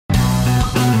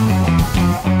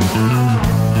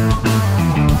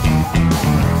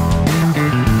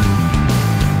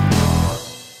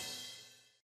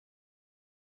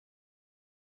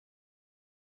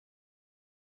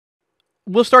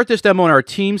we'll start this demo on our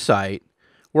team site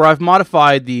where I've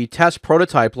modified the test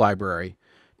prototype library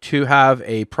to have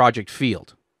a project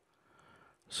field.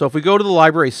 So if we go to the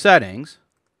library settings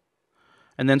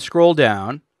and then scroll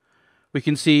down, we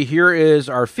can see here is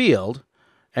our field,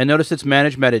 and notice it's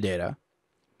Managed Metadata.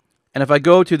 And if I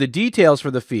go to the details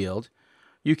for the field,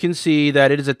 you can see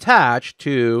that it is attached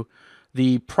to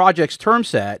the project's term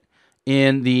set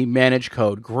in the Managed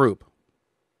Code group.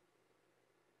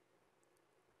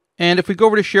 And if we go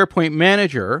over to SharePoint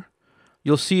Manager,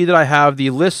 you'll see that I have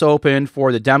the lists open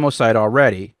for the demo site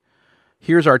already.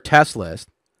 Here's our test list.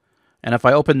 And if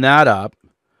I open that up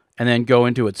and then go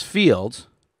into its fields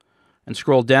and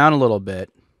scroll down a little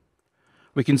bit,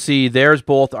 we can see there's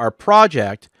both our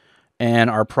project and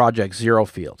our project 0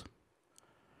 field.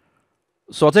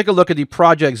 So I'll take a look at the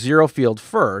project 0 field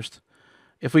first.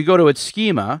 If we go to its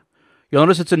schema, you'll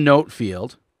notice it's a note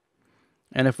field.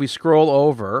 And if we scroll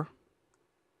over,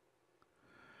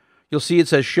 you'll see it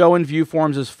says show in view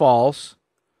forms is false,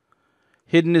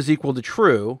 hidden is equal to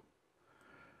true.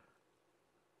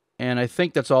 And I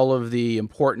think that's all of the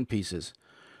important pieces.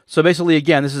 So basically,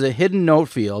 again, this is a hidden note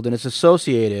field, and it's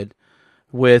associated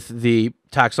with the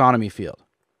taxonomy field.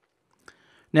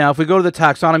 Now, if we go to the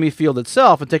taxonomy field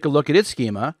itself and take a look at its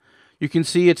schema, you can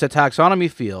see it's a taxonomy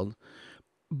field.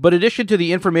 But in addition to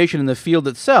the information in the field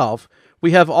itself,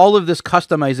 we have all of this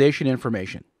customization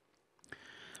information.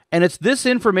 And it's this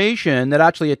information that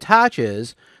actually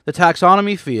attaches the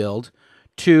taxonomy field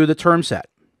to the term set.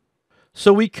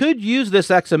 So we could use this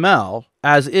XML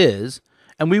as is,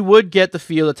 and we would get the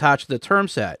field attached to the term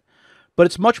set. But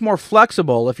it's much more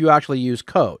flexible if you actually use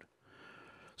code.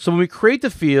 So when we create the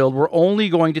field, we're only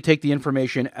going to take the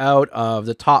information out of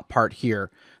the top part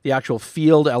here, the actual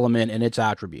field element and its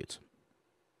attributes.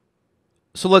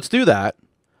 So let's do that.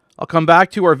 I'll come back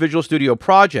to our Visual Studio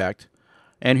project,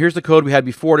 and here's the code we had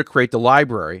before to create the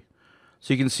library.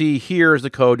 So you can see here is the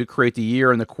code to create the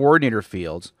year and the coordinator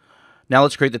fields. Now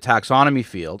let's create the taxonomy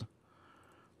field.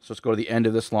 So let's go to the end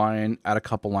of this line, add a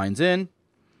couple lines in,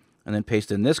 and then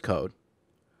paste in this code.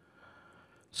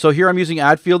 So here I'm using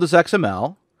add field as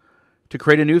XML to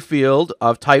create a new field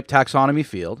of type taxonomy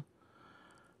field.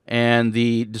 And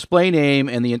the display name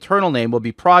and the internal name will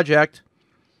be project.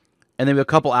 And then we have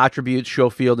a couple attributes, show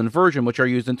field and version, which are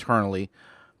used internally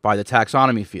by the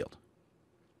taxonomy field.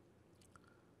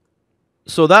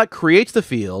 So that creates the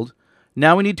field.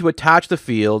 Now we need to attach the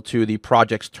field to the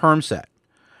project's term set.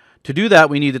 To do that,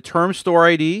 we need the term store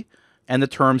ID and the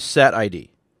term set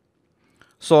ID.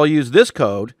 So I'll use this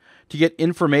code to get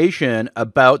information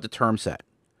about the term set.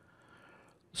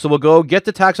 So we'll go get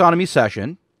the taxonomy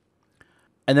session,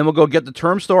 and then we'll go get the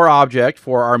term store object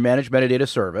for our Managed Metadata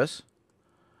service.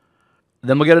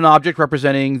 Then we'll get an object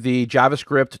representing the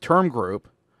JavaScript term group,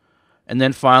 and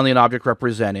then finally an object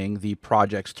representing the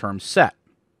project's term set.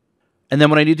 And then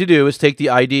what I need to do is take the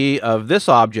ID of this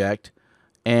object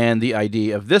and the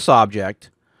ID of this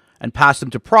object and pass them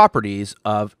to properties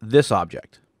of this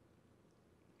object.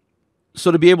 So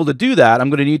to be able to do that, I'm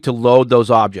going to need to load those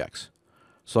objects.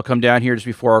 So I'll come down here just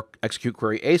before execute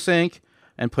query async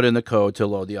and put in the code to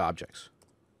load the objects.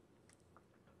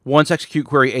 Once execute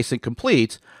query async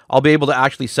completes, I'll be able to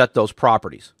actually set those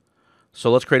properties. So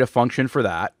let's create a function for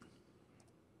that.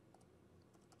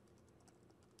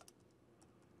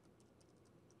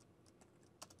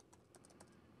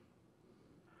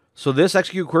 So this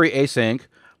execute query async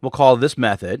will call this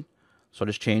method. So I'll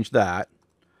just change that.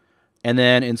 And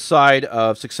then inside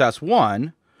of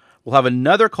success1, we'll have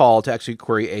another call to execute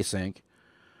query async,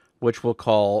 which will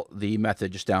call the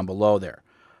method just down below there.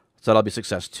 So that'll be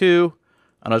success2,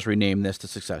 and I'll just rename this to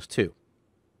success2.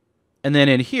 And then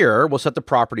in here, we'll set the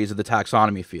properties of the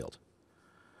taxonomy field.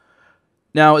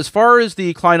 Now, as far as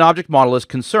the client object model is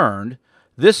concerned,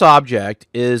 this object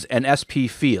is an SP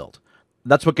field.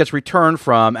 That's what gets returned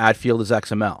from add field as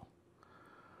XML.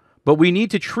 But we need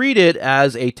to treat it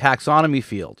as a taxonomy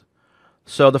field.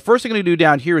 So the first thing I'm going to do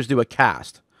down here is do a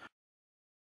cast.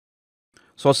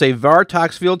 So I'll say var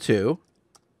tax field 2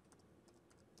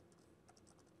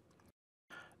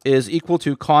 is equal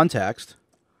to context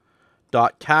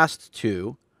dot cast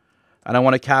 2, and I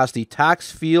want to cast the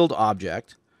tax field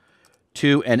object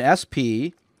to an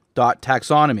sp dot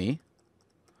taxonomy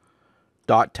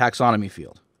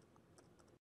field.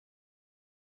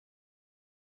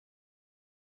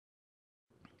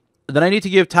 Then I need to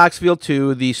give tax field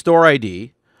 2 the store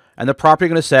ID, and the property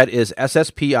I'm going to set is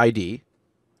SSP ID.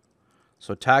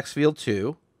 So tax field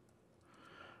 2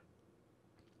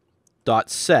 dot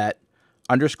set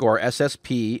underscore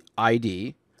SSP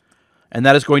ID, and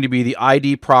that is going to be the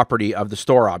ID property of the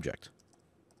store object.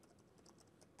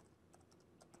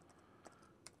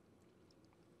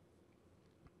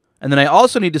 And then I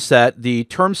also need to set the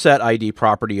term set ID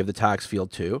property of the tax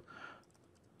field too.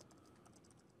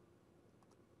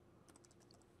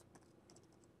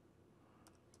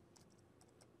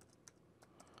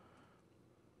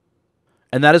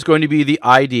 And that is going to be the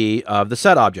ID of the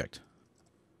set object.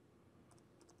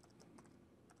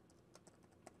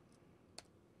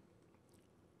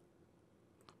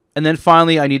 And then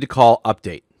finally, I need to call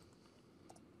update.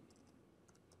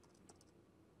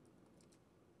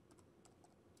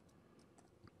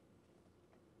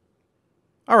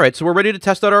 All right, so we're ready to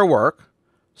test out our work.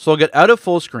 So I'll get out of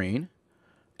full screen,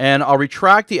 and I'll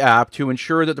retract the app to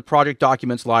ensure that the project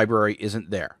documents library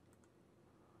isn't there.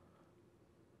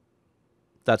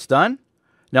 That's done.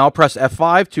 Now I'll press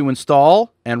F5 to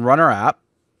install and run our app.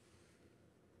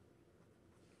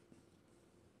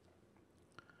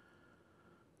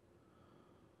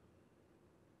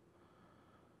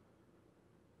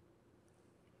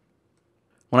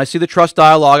 When I see the trust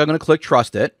dialog, I'm going to click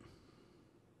trust it.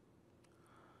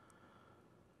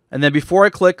 And then before I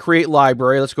click create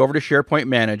library, let's go over to SharePoint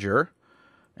Manager.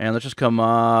 And let's just come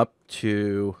up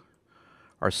to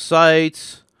our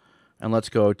sites. And let's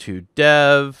go to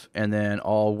dev and then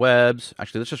all webs.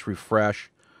 Actually, let's just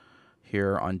refresh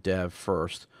here on dev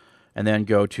first. And then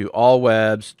go to all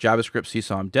webs, JavaScript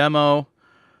CSOM demo,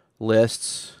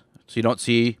 lists. So you don't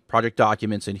see project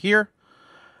documents in here.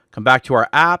 Come back to our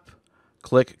app,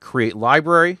 click create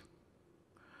library.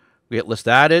 We get list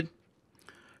added.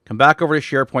 Come back over to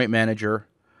SharePoint Manager,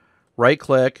 right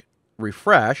click,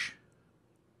 refresh.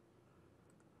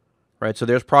 Right, so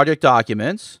there's project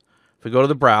documents. If we go to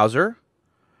the browser,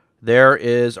 there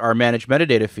is our Managed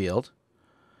Metadata field.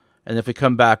 And if we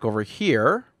come back over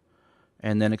here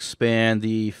and then expand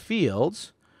the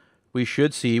fields, we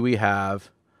should see we have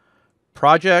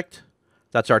project,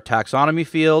 that's our taxonomy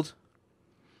field,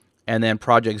 and then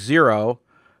project 0,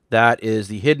 that is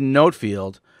the hidden note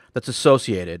field that's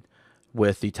associated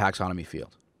with the taxonomy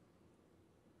field.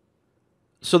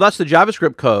 So that's the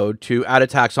JavaScript code to add a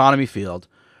taxonomy field.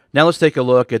 Now let's take a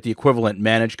look at the equivalent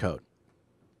managed code.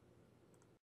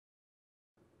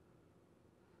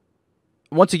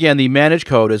 Once again, the managed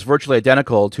code is virtually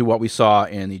identical to what we saw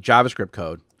in the JavaScript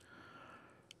code.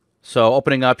 So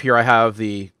opening up here, I have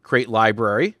the create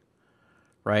library,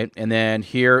 right? And then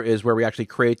here is where we actually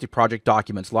create the project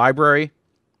documents library.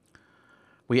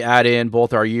 We add in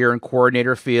both our year and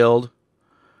coordinator field.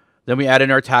 Then we add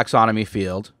in our taxonomy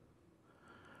field.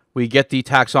 We get the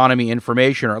taxonomy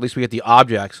information, or at least we get the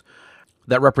objects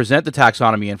that represent the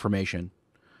taxonomy information.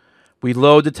 We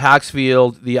load the tax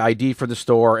field, the ID for the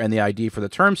store, and the ID for the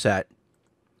term set.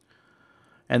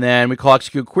 And then we call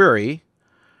execute query.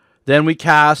 Then we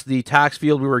cast the tax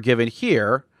field we were given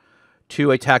here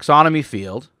to a taxonomy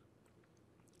field.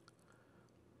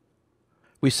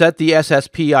 We set the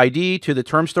SSP ID to the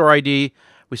term store ID.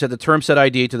 We set the term set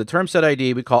ID to the term set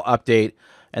ID. We call update,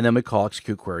 and then we call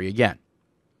execute query again.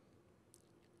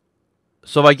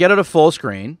 So if I get it a full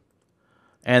screen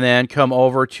and then come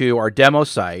over to our demo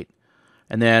site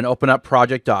and then open up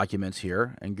project documents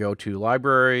here and go to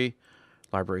library,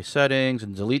 library settings,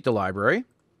 and delete the library.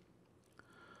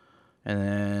 And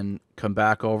then come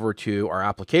back over to our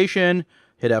application,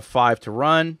 hit F5 to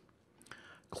run,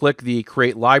 click the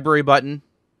create library button.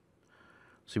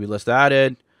 So we list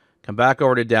added, come back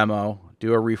over to demo,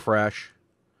 do a refresh,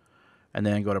 and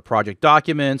then go to project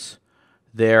documents.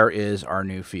 There is our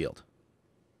new field.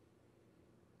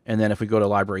 And then if we go to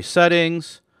library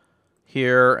settings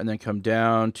here and then come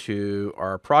down to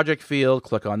our project field,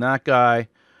 click on that guy,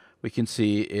 we can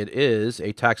see it is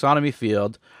a taxonomy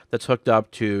field that's hooked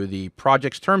up to the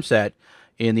project's term set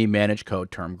in the managed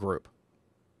code term group.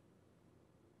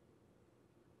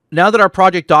 Now that our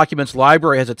project documents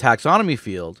library has a taxonomy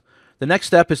field, the next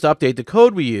step is to update the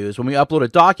code we use when we upload a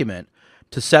document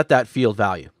to set that field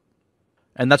value.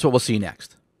 And that's what we'll see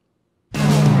next.